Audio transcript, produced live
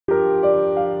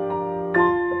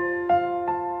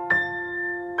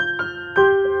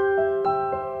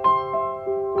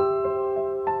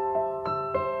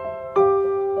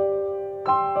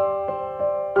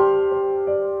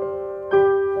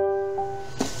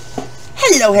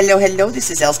Hello, hello, hello. This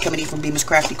is Els coming in from Bemis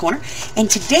Crafty Corner, and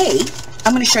today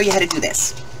I'm going to show you how to do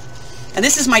this. And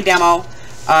this is my demo.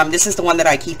 This is the one that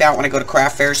I keep out when I go to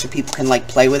craft fairs so people can like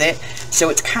play with it. So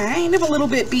it's kind of a little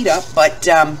bit beat up, but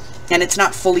and it's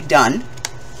not fully done.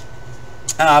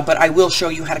 But I will show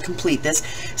you how to complete this.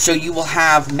 So you will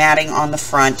have matting on the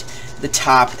front, the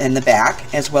top, and the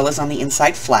back, as well as on the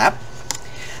inside flap.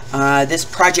 This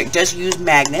project does use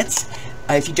magnets.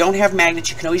 If you don't have magnets,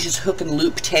 you can always use hook and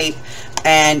loop tape,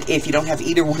 and if you don't have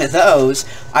either one of those,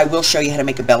 I will show you how to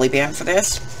make a belly band for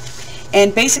this.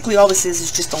 And basically all this is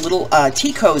just a little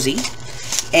tea cozy,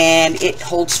 and it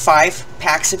holds 5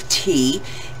 packs of tea,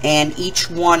 and each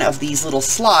one of these little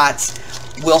slots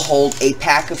will hold a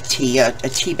pack of tea, a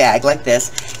tea bag like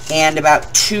this, and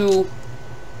about 2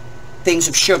 things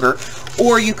of sugar,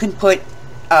 or you can put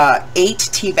 8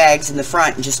 tea bags in the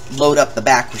front and just load up the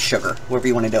back with sugar, however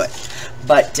you want to do it.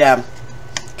 But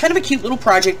kind of a cute little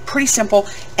project, pretty simple,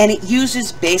 and it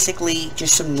uses basically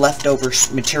just some leftover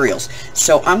materials.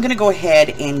 So I'm going to go ahead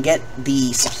and get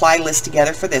the supply list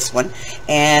together for this one,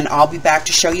 and I'll be back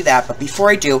to show you that. But before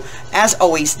I do, as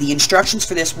always, the instructions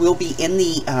for this will be in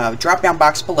the drop-down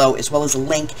box below, as well as a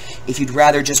link if you'd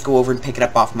rather just go over and pick it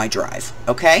up off my drive,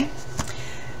 okay?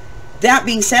 That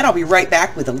being said, I'll be right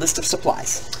back with a list of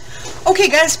supplies. Okay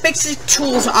guys, basic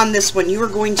tools on this one. You are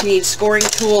going to need a scoring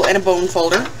tool and a bone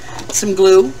folder, some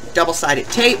glue, double-sided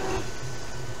tape,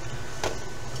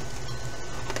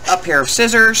 a pair of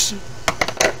scissors,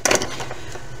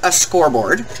 a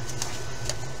scoreboard.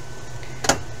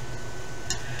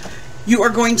 You are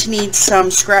going to need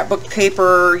some scrapbook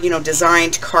paper, you know,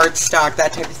 designed cardstock,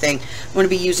 that type of thing. I'm going to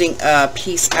be using a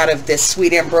piece out of this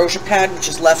Sweet Ambrosia pad, which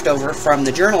is left over from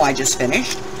the journal I just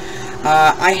finished.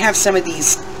 I have some of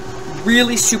these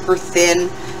really super thin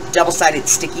double-sided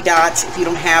sticky dots. If you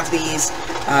don't have these,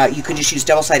 you can just use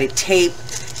double-sided tape.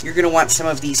 You're going to want some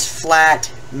of these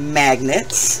flat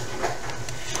magnets.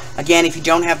 Again, if you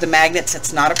don't have the magnets,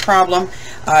 that's not a problem.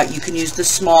 You can use the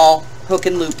small hook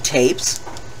and loop tapes.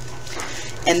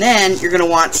 And then you're going to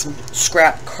want some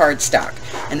scrap cardstock.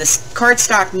 And this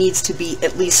cardstock needs to be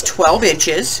at least 12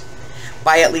 inches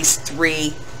by at least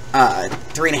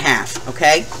 3.5,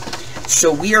 okay?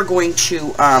 So we are going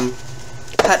to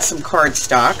cut some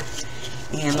cardstock,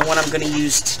 and the one I'm going to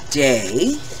use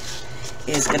today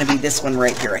is going to be this one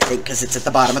right here, I think, because it's at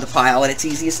the bottom of the pile and it's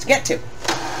easiest to get to.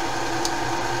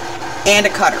 And a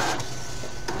cutter.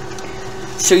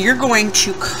 So you're going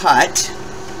to cut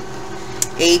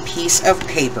a piece of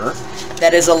paper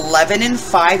that is 11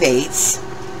 5/8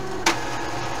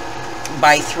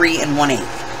 by 3 1/8.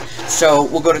 So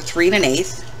we'll go to 3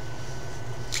 1/8,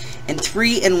 and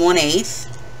 3 1/8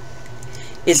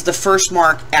 is the first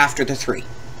mark after the 3.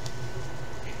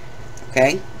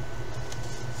 Okay?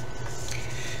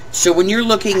 So when you're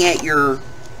looking at your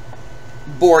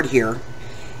board here,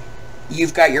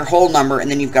 you've got your whole number, and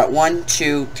then you've got 1,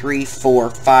 2, 3, 4,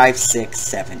 5, 6,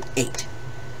 7, 8.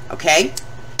 Okay?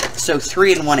 So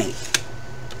 3 1/8.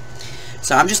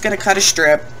 So I'm just going to cut a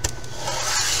strip.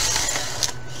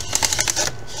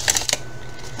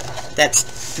 That's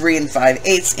 3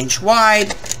 5/8 inch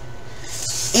wide.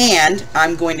 And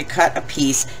I'm going to cut a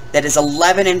piece that is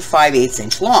 11 5/8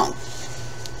 inch long.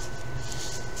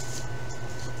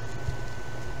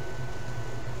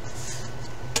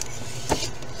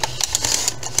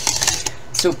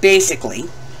 So basically,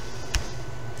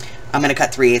 I'm going to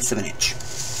cut 3/8 of an inch.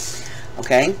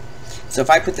 Okay? So if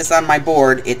I put this on my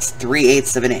board, it's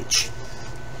 3/8 of an inch.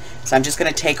 So I'm just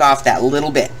going to take off that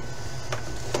little bit.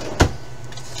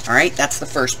 Alright, that's the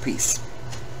first piece.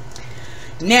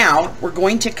 Now, we're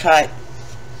going to cut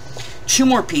 2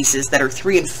 more pieces that are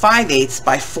 3 5/8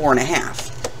 by 4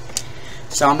 1/2.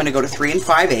 So I'm going to go to 3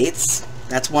 5/8.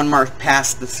 That's one mark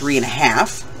past the 3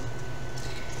 1/2.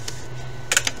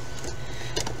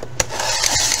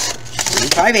 3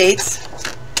 5/8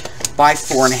 by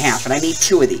 4 1/2. And I need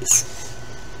 2 of these.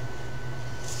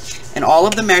 And all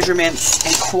of the measurements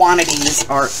and quantities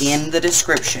are in the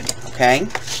description, okay?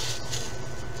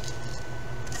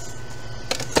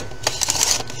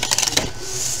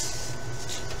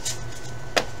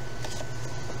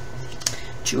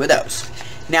 2 of those.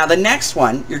 Now the next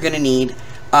one you're going to need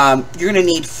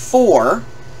 4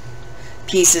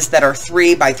 pieces that are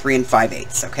 3 by 3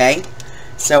 5/8. Okay,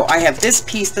 so I have this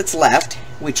piece that's left,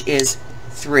 which is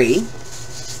 3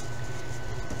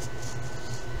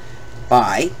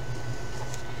 by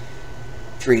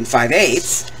 3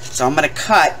 5/8. So I'm going to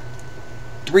cut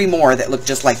 3 more that look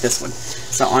just like this one.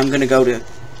 So I'm going to go to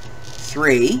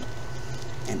 3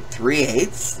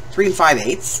 3/8, 3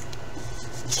 5/8.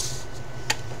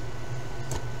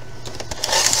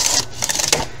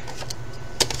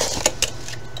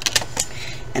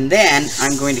 And then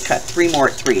I'm going to cut 3 more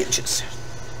at 3 inches.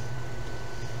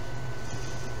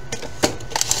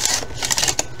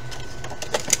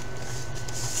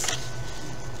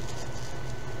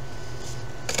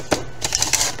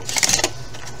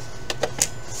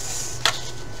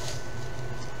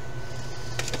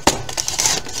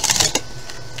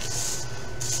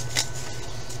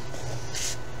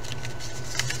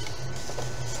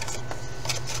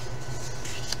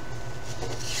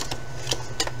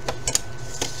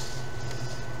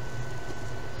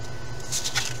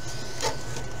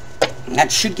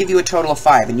 That should give you a total of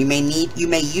 5, and you may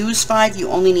use 5. You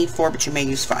only need 4, but you may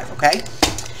use 5. Okay,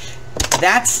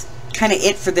 that's kind of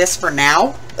it for this for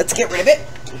now. Let's get rid of it,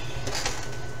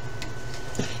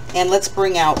 and let's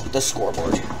bring out the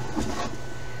scoreboard.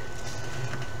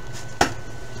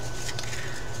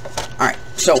 All right,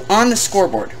 so on the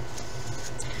scoreboard,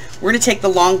 we're going to take the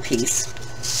long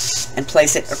piece and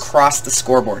place it across the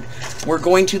scoreboard. We're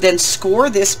going to then score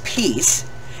this piece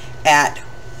at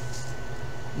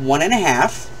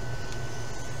 1.5.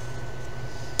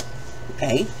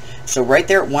 Okay, so right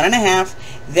there at 1.5.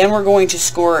 Then we're going to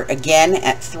score again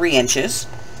at 3 inches.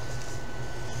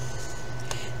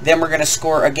 Then we're going to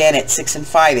score again at 6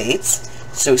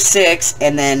 5/8. So 6,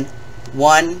 and then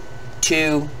 1,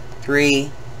 2,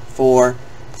 3, 4,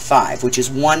 5, which is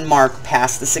 1 mark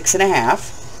past the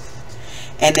 6.5.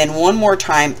 And then one more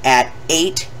time at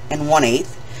 8 1/8.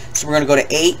 So we're going to go to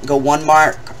 8, go 1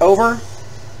 mark over,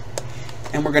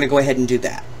 and we're going to go ahead and do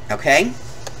that. Okay,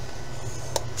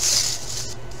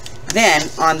 then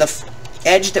on the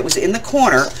edge that was in the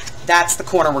corner, that's the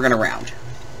corner we're going to round.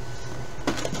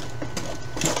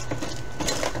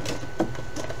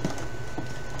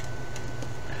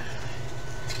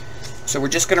 So we're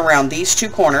just going to round these 2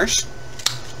 corners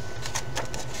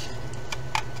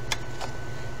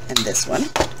and this one,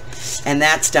 and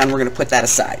that's done. We're going to put that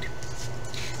aside.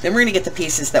 Then we're going to get the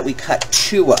pieces that we cut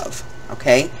 2 of.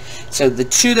 Okay, so the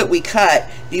 2 that we cut,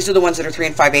 these are the ones that are 3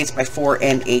 5/8 by 4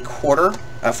 1/4,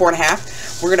 4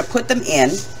 1/2. We're going to put them in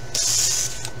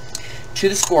to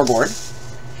the scoreboard,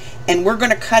 and we're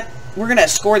going to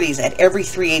score these at every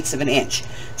 3/8 of an inch.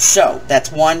 So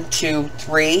that's 1, 2,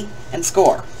 3, and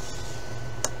score.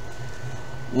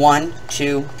 1,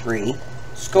 2, 3,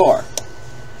 score.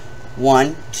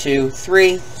 1, 2,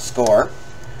 3, score.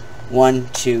 1,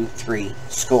 2, 3,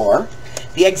 score.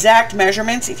 The exact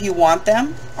measurements, if you want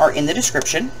them, are in the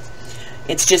description.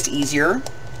 It's just easier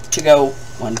to go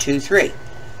 1, 2, 3,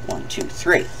 1, 2,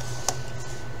 3.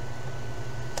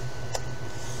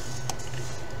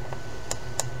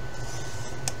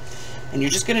 And you're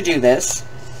just going to do this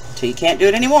until you can't do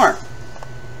it anymore.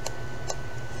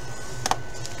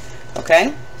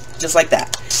 Okay? Just like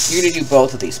that. You're going to do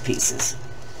both of these pieces.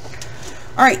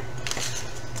 All right.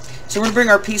 So we're going to bring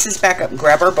our pieces back up and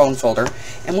grab our bone folder.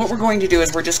 And what we're going to do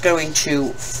is we're just going to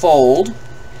fold,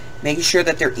 making sure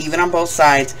that they're even on both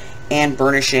sides, and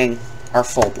burnishing our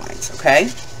fold lines,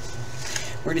 okay?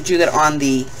 We're going to do that on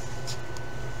the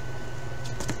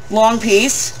long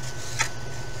piece.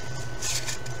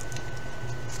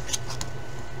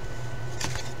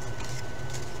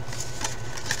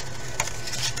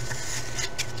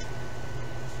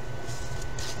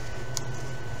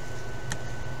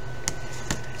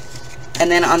 And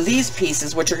then on these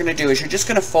pieces, what you're going to do is you're just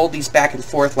going to fold these back and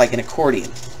forth like an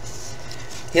accordion.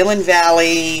 Hill and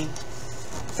valley,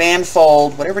 fan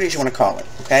fold, whatever it is you want to call it,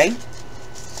 okay?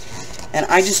 And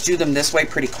I just do them this way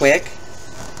pretty quick.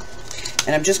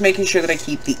 And I'm just making sure that I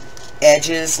keep the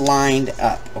edges lined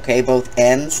up, okay? Both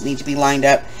ends need to be lined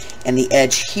up, and the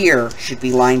edge here should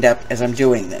be lined up as I'm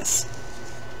doing this.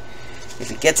 If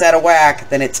it gets out of whack,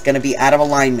 then it's going to be out of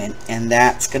alignment, and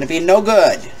that's going to be no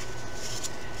good.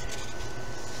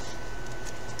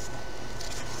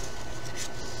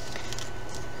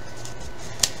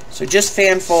 So just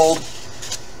fan fold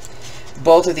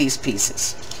both of these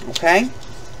pieces, okay?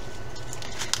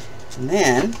 And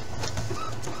then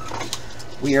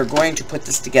we are going to put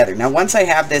this together. Now once I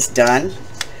have this done,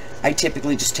 I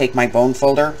typically just take my bone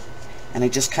folder and I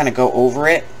just kind of go over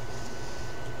it.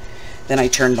 Then I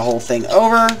turn the whole thing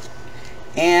over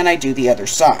and I do the other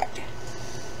side.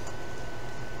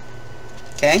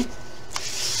 Okay?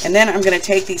 And then I'm going to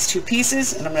take these 2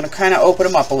 pieces and I'm going to kind of open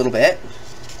them up a little bit.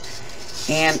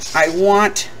 And I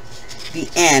want the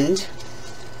end,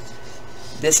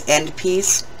 this end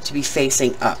piece, to be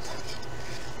facing up.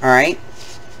 All right?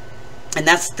 And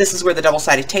this is where the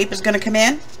double-sided tape is going to come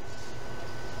in.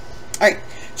 All right,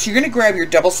 so you're going to grab your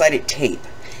double-sided tape,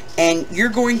 and you're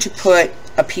going to put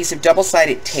a piece of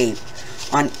double-sided tape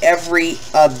on every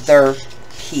other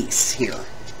piece here.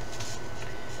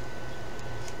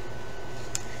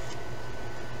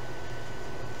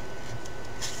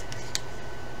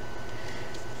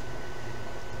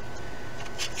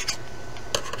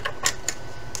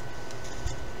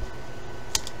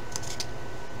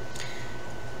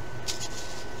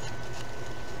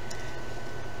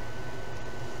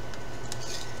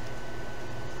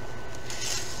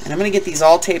 And I'm going to get these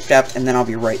all taped up, and then I'll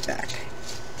be right back.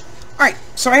 Alright,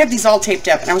 so I have these all taped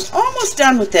up, and I was almost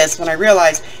done with this when I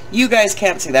realized you guys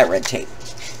can't see that red tape.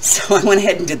 So I went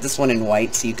ahead and did this one in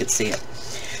white so you could see it.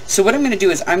 So what I'm going to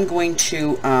do is I'm going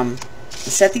to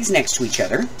set these next to each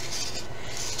other,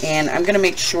 and I'm going to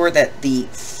make sure that the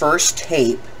first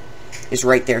tape is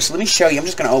right there. So let me show you. I'm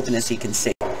just going to open this so you can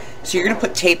see. So you're going to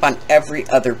put tape on every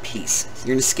other piece.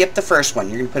 You're going to skip the first one.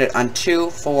 You're going to put it on 2,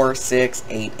 4, 6,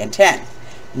 8, and 10.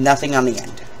 Nothing on the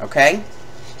end, okay?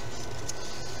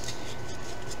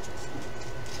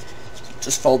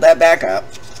 Just fold that back up.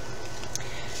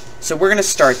 So we're going to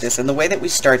start this, and the way that we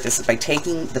start this is by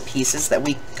taking the pieces that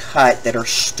we cut that are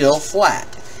still flat,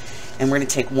 and we're going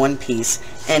to take one piece.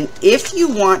 And if you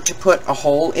want to put a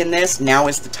hole in this, now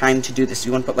is the time to do this.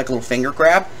 You want to put like a little finger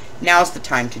grab, now's the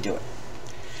time to do it.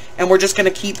 And we're just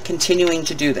going to keep continuing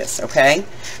to do this, okay?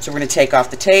 So we're going to take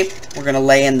off the tape, we're going to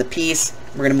lay in the piece,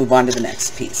 we're going to move on to the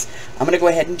next piece. I'm going to go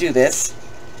ahead and do this,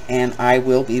 and I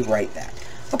will be right back.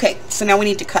 Okay, so now we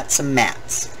need to cut some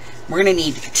mats. We're going to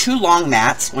need 2 long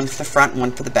mats, one for the front and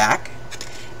one for the back.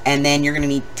 And then you're going to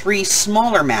need 3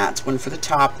 smaller mats, one for the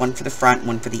top, one for the front,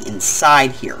 one for the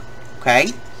inside here,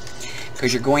 okay?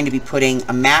 Because you're going to be putting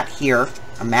a mat here,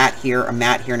 a mat here, a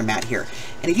mat here, and a mat here.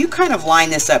 And if you kind of line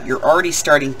this up, you're already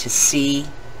starting to see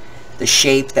the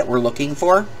shape that we're looking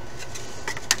for.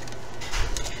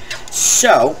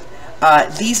 So,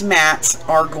 these mats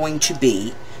are going to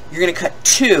be, you're going to cut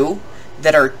 2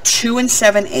 that are 2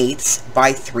 7/8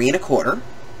 by 3 1/4,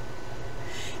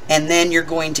 and then you're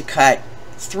going to cut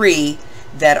 3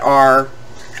 that are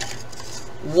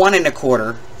 1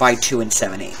 1/4 by 2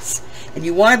 7/8. And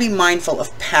you want to be mindful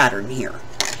of pattern here.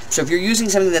 So if you're using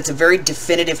something that's a very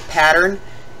definitive pattern,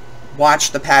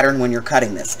 watch the pattern when you're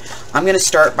cutting this. I'm going to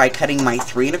start by cutting my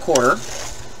 3 1/4.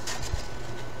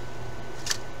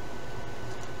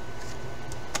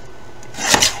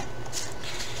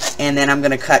 And then I'm going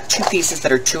to cut 2 pieces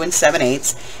that are 2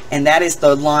 7/8, and that is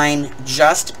the line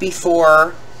just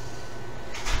before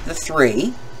the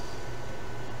 3.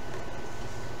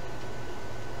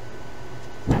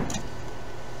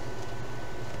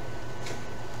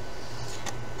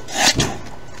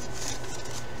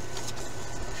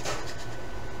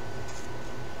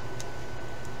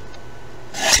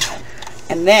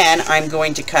 And then I'm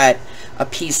going to cut a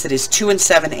piece that is 2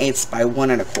 7/8 by 1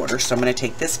 1/4. So I'm going to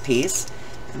take this piece,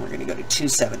 and we're going to go to 2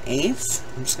 7/8.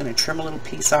 I'm just going to trim a little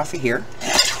piece off of here.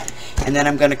 And then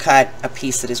I'm going to cut a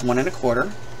piece that is 1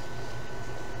 1/4.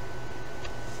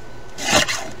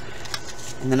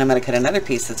 And then I'm going to cut another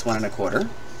piece that's 1 1/4,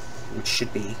 which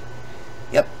should be,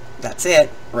 yep, that's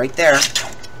it, right there.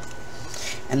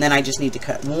 And then I just need to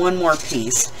cut one more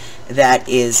piece that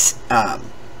is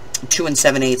 2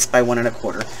 7/8 by 1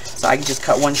 1/4. So I can just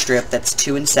cut one strip that's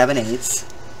 2 7/8.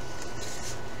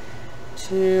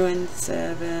 2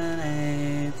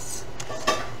 7/8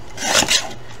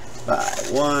 by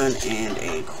 1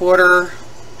 1/4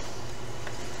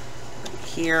 right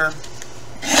here.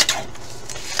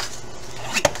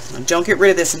 Now don't get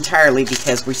rid of this entirely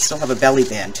because we still have a belly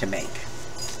band to make.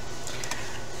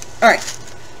 Alright,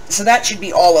 so that should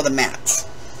be all of the mats.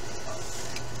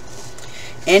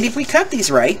 And if we cut these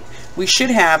right, we should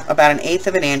have about 1/8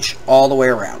 of an inch all the way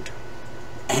around.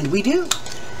 And we do.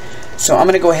 So I'm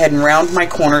going to go ahead and round my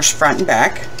corners front and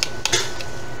back.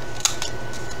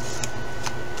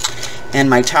 And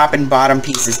my top and bottom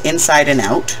pieces inside and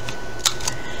out.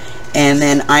 And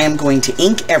then I am going to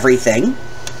ink everything.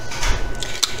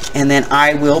 And then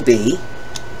I will be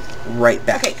right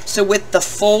back. Okay, so with the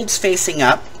folds facing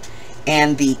up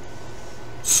and the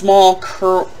small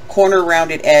corner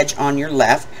rounded edge on your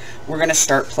left, we're going to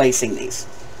start placing these.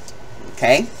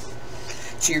 Okay?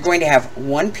 So you're going to have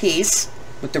one piece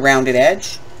with the rounded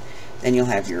edge, then you'll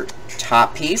have your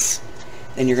top piece,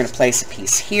 then you're going to place a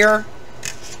piece here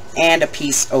and a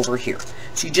piece over here.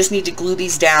 So you just need to glue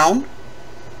these down,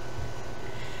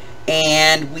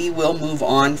 and we will move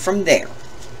on from there.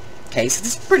 Okay, so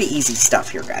this is pretty easy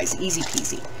stuff here, guys. Easy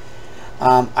peasy.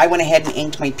 I went ahead and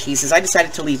inked my pieces. I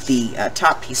decided to leave the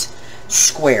top piece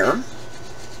square.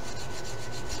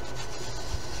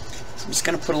 I'm just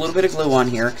going to put a little bit of glue on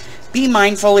here. Be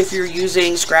mindful if you're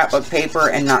using scrapbook paper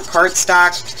and not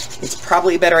cardstock. It's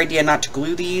probably a better idea not to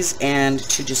glue these and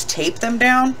to just tape them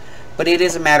down, but it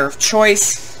is a matter of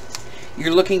choice.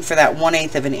 You're looking for that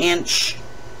 1/8 of an inch,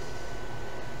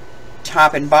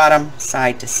 top and bottom,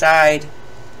 side to side.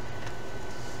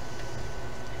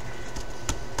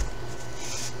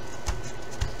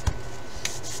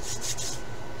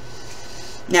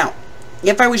 Now,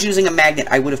 if I was using a magnet,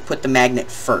 I would have put the magnet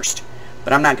first.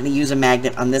 But I'm not going to use a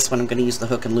magnet on this one. I'm going to use the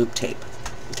hook and loop tape.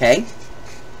 Okay?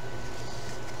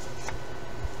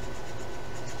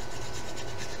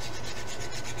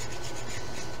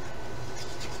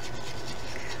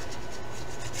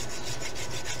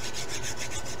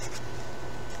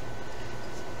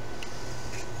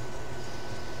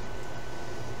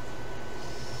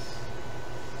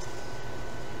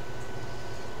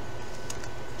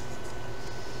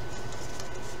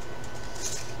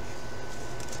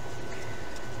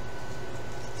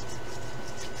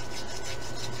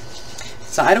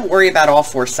 So I don't worry about all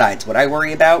 4 sides. What I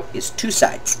worry about is 2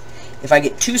 sides. If I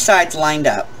get 2 sides lined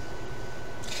up,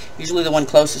 usually the one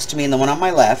closest to me and the one on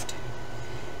my left,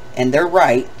 and they're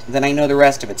right, then I know the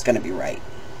rest of it's going to be right.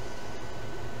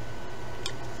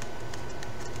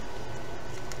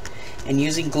 And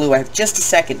using glue, I have just a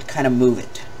second to kind of move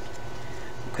it.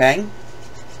 Okay?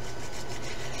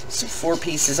 So 4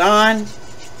 pieces on.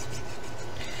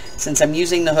 Since I'm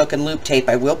using the hook and loop tape,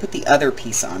 I will put the other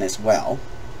piece on as well.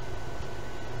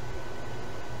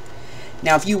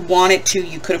 Now, if you wanted to,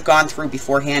 you could have gone through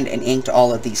beforehand and inked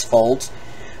all of these folds.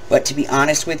 But to be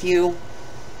honest with you,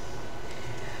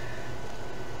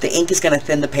 the ink is going to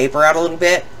thin the paper out a little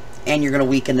bit, and you're going to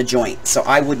weaken the joint. So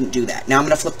I wouldn't do that. Now I'm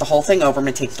going to flip the whole thing over. I'm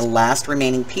going to take the last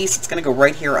remaining piece. It's going to go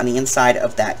right here on the inside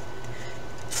of that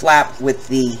flap with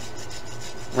the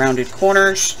rounded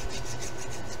corners.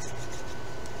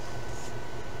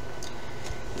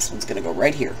 This one's going to go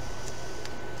right here.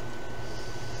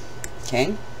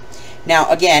 Okay.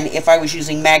 Now again, if I was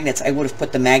using magnets, I would have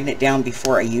put the magnet down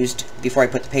before I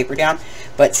put the paper down.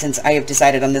 But since I have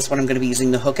decided on this one, I'm going to be using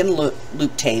the hook and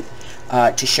loop tape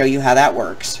to show you how that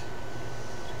works.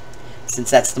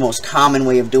 Since that's the most common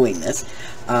way of doing this,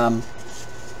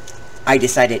 I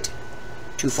decided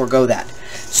to forego that.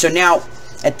 So now,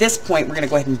 at this point, we're going to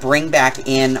go ahead and bring back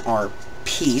in our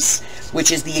piece,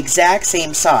 which is the exact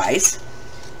same size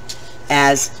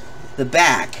as the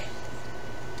back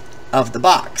of the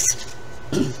box.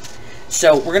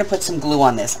 So we're going to put some glue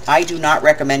on this. I do not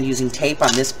recommend using tape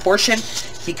on this portion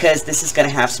because this is going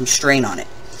to have some strain on it.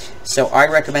 So I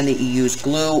recommend that you use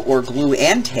glue or glue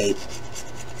and tape.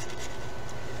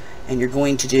 And you're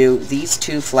going to do these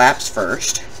 2 flaps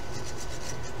first.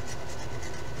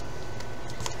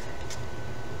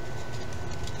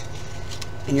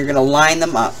 And you're going to line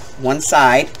them up, one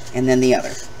side and then the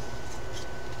other.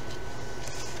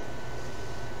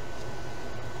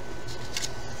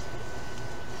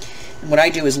 And what I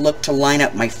do is look to line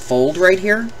up my fold right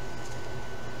here,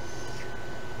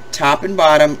 top and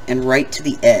bottom, and right to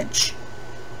the edge.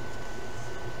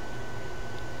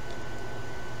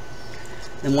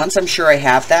 And once I'm sure I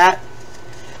have that,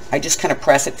 I just kind of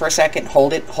press it for a second,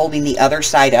 hold it, holding the other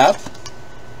side up.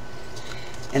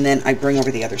 And then I bring over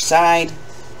the other side,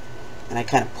 and I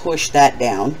kind of push that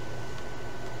down.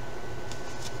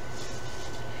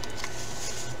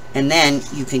 And then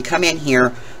you can come in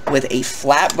here with a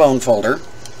flat bone folder,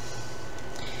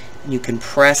 and you can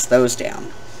press those down.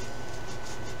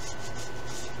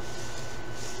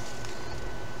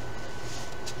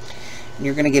 And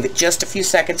you're going to give it just a few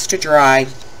seconds to dry.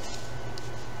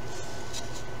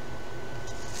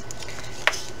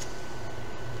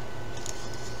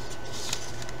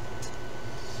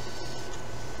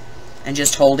 And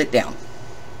just hold it down.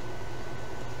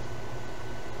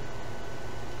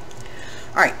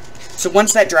 Alright, so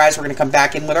once that dries, we're going to come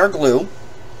back in with our glue.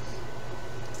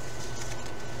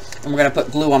 And we're going to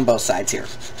put glue on both sides here.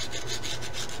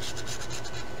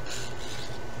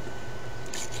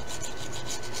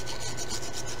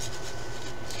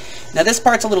 Now this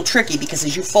part's a little tricky because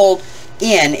as you fold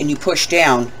in and you push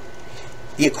down,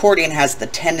 the accordion has the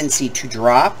tendency to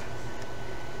drop.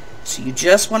 So you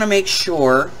just want to make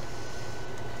sure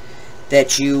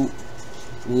that you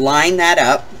line that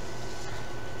up.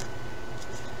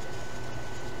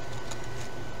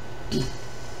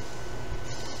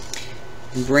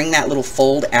 And bring that little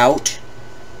fold out.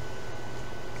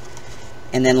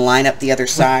 And then line up the other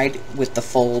side with the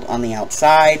fold on the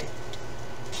outside.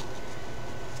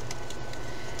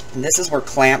 And this is where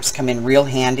clamps come in real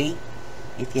handy,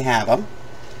 if you have them.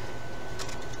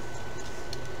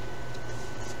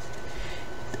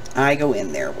 I go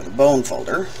in there with a bone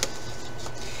folder,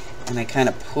 and I kind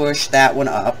of push that one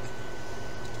up,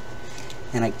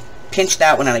 and I pinch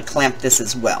that one, and I clamp this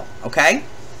as well, okay?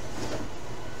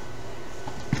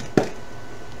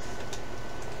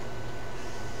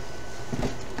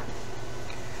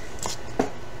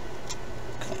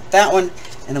 Clamp that one,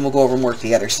 and then we'll go over and work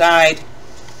the other side.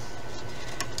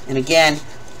 And again,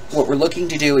 what we're looking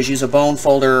to do is use a bone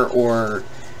folder or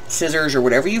scissors or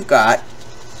whatever you've got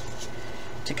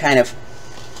to kind of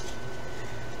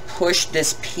push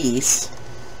this piece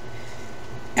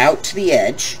out to the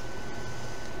edge,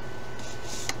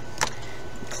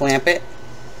 clamp it,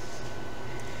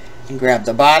 and grab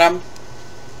the bottom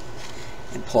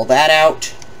and pull that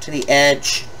out to the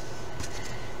edge.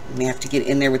 You may have to get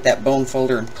in there with that bone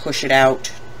folder and push it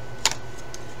out.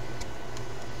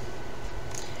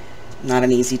 Not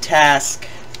an easy task.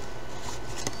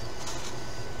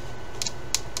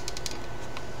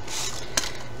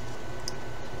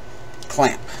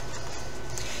 Clamp.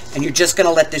 And you're just going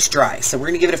to let this dry. So we're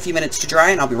going to give it a few minutes to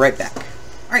dry, and I'll be right back.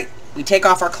 All right. we take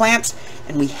off our clamps,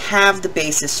 and we have the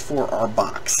basis for our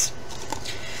box.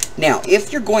 Now,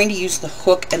 if you're going to use the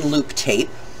hook and loop tape,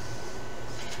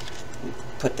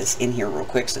 put this in here real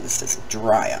quick so this doesn't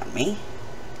dry on me.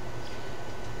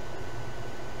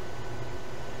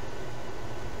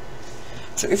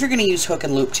 So if you're going to use hook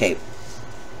and loop tape,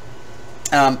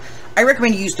 I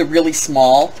recommend you use the really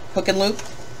small hook and loop,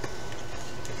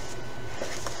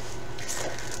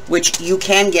 which you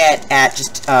can get at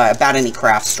just about any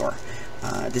craft store.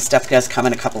 This stuff does come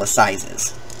in a couple of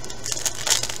sizes.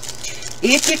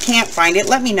 If you can't find it,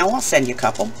 let me know. I'll send you a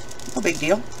couple. No big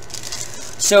deal.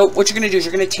 So what you're going to do is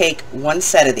you're going to take one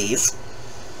set of these,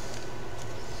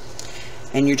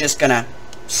 and you're just going to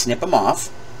snip them off.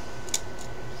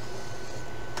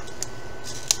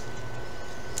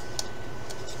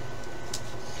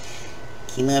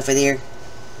 Came off of there.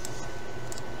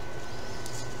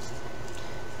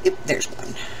 Yep, there's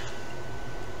one.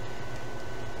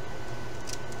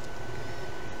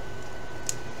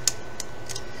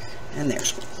 And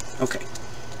there's one. Okay.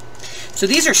 So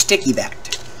these are sticky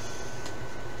backed.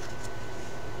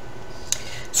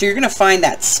 So you're going to find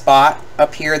that spot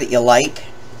up here that you like.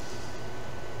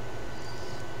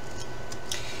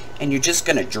 And you're just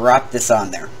going to drop this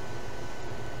on there.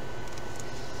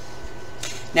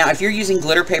 Now, if you're using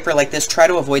glitter paper like this, try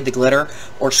to avoid the glitter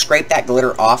or scrape that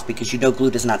glitter off, because you know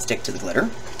glue does not stick to the glitter.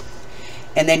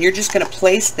 And then you're just going to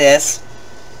place this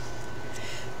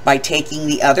by taking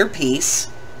the other piece,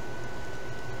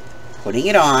 putting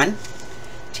it on,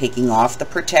 taking off the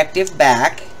protective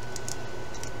back,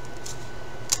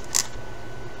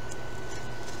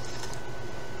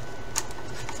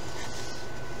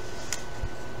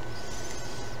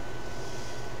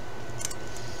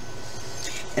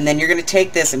 and then you're going to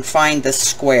take this and find the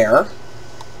square,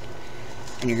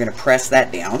 and you're going to press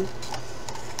that down,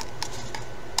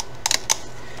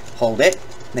 hold it,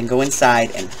 then go inside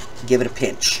and give it a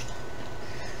pinch.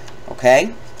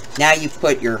 Okay? Now you've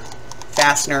put your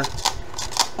fastener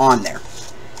on there.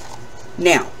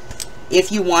 Now,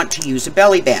 if you want to use a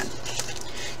belly band,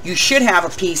 you should have a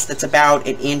piece that's about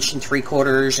 1 3/4,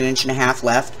 1.5 inches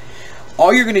left.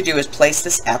 All you're going to do is place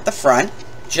this at the front,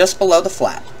 just below the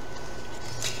flap.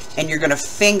 And you're going to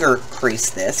finger crease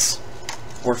this,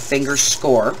 or finger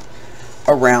score,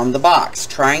 around the box,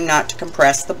 trying not to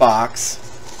compress the box.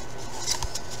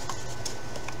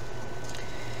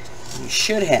 You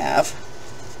should have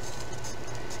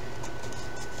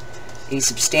a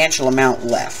substantial amount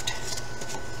left.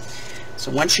 So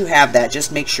once you have that,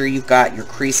 just make sure you've got your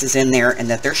creases in there and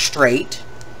that they're straight.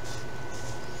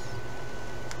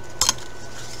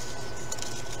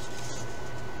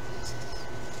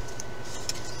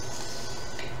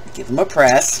 Give them a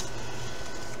press.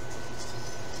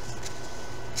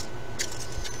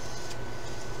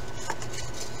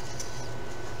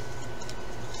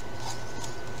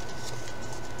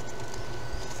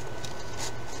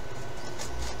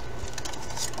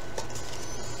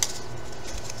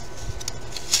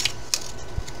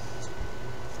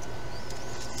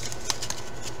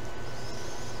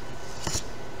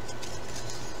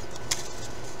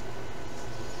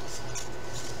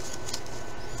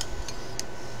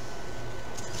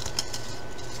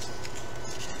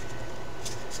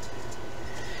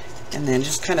 And then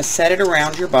just kind of set it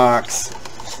around your box.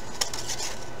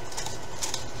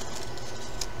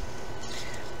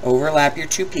 Overlap your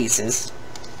two pieces.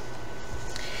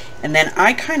 And then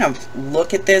I kind of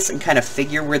look at this and kind of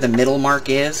figure where the middle mark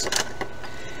is.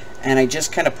 And I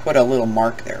just kind of put a little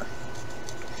mark there.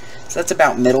 So that's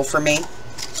about middle for me.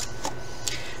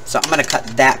 So I'm going to cut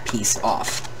that piece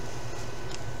off.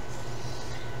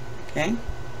 Okay.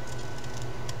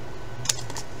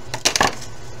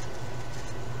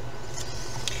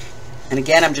 And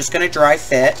again, I'm just going to dry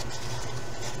fit.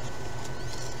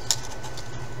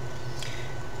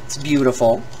 It's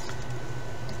beautiful.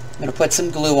 I'm going to put some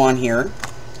glue on here.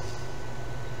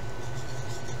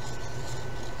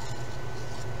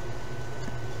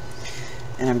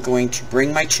 And I'm going to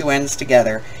bring my two ends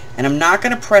together. And I'm not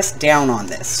going to press down on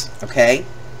this, okay?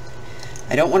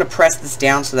 I don't want to press this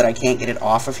down so that I can't get it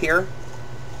off of here.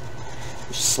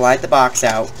 Just slide the box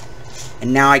out.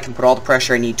 And now I can put all the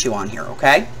pressure I need to on here,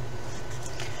 okay?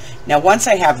 Now once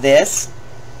I have this,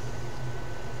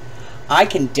 I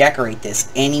can decorate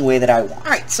this any way that I want.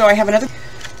 Alright, so I have another,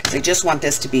 because I just want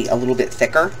this to be a little bit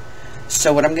thicker.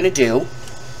 So what I'm going to do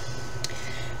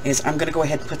is I'm going to go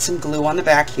ahead and put some glue on the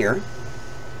back here.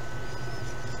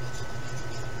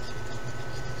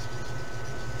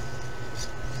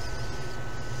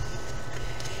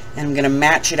 And I'm going to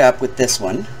match it up with this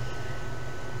one.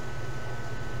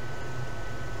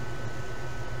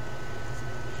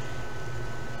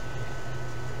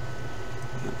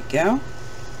 go.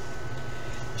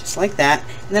 Just like that.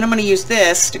 And then I'm going to use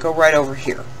this to go right over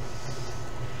here.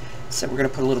 So we're going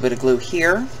to put a little bit of glue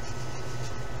here.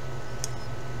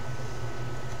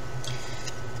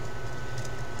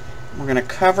 We're going to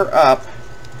cover up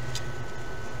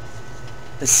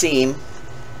the seam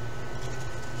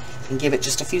and give it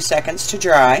just a few seconds to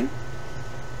dry.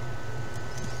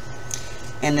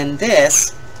 And then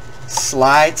this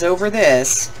slides over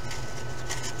this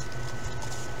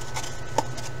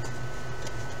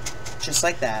just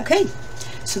like that. Okay,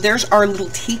 so there's our little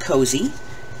tea cozy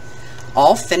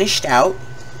all finished out.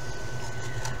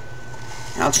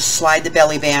 And I'll just slide the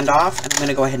belly band off, and I'm going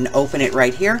to go ahead and open it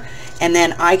right here, and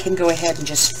then I can go ahead and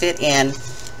just fit in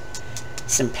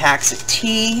some packs of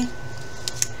tea,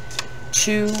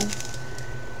 2,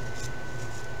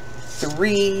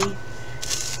 3,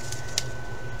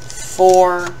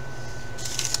 4,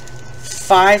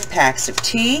 5 packs of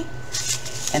tea,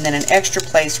 and then an extra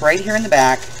place right here in the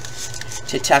back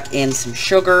to tuck in some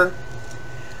sugar.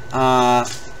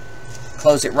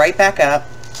 Close it right back up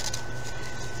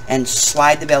and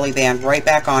slide the belly band right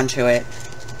back onto it.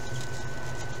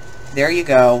 There you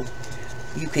go.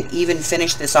 You could even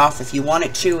finish this off if you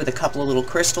wanted to with a couple of little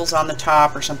crystals on the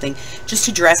top or something, just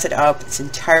to dress it up. It's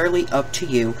entirely up to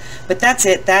you. But that's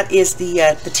it. That is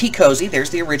the tea cozy. There's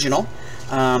the original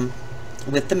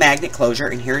with the magnet closure,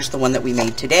 and here's the one that we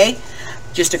made today.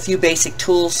 Just a few basic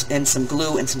tools and some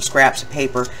glue and some scraps of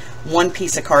paper. One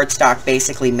piece of cardstock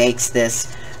basically makes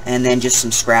this, and then just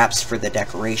some scraps for the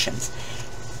decorations.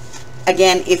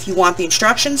 Again, if you want the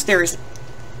instructions, they're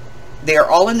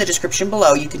all in the description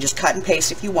below. You can just cut and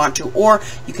paste if you want to, or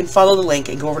you can follow the link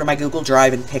and go over to my Google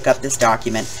Drive and pick up this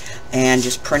document and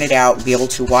just print it out and be able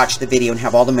to watch the video and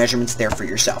have all the measurements there for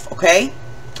yourself, okay?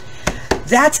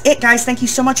 That's it, guys. Thank you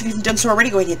so much. If you haven't done so already,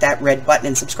 go ahead and hit that red button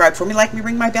and subscribe for me, like me,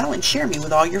 ring my bell, and share me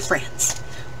with all your friends.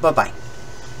 Bye-bye.